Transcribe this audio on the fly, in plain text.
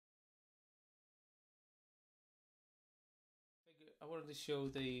I wanted to show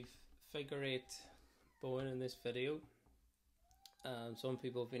the figure eight bowing in this video. Some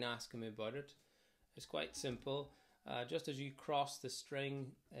people have been asking me about it. It's quite simple. Just as you cross the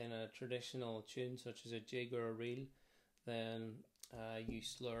string in a traditional tune such as a jig or a reel, then you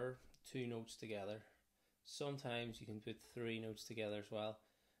slur two notes together. Sometimes you can put three notes together as well,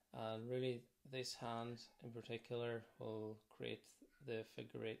 and really this hand in particular will create the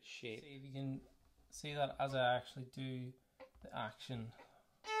figure eight shape. See if you can see that as I actually do the action.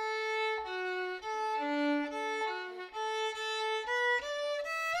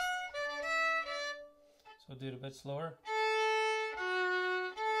 So I'll do it a bit slower.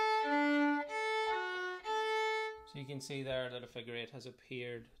 So you can see there that a figure eight has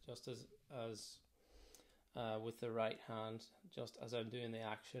appeared just as with the right hand, just as I'm doing the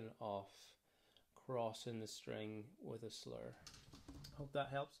action of crossing the string with a slur. Hope that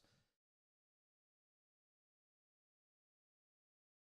helps.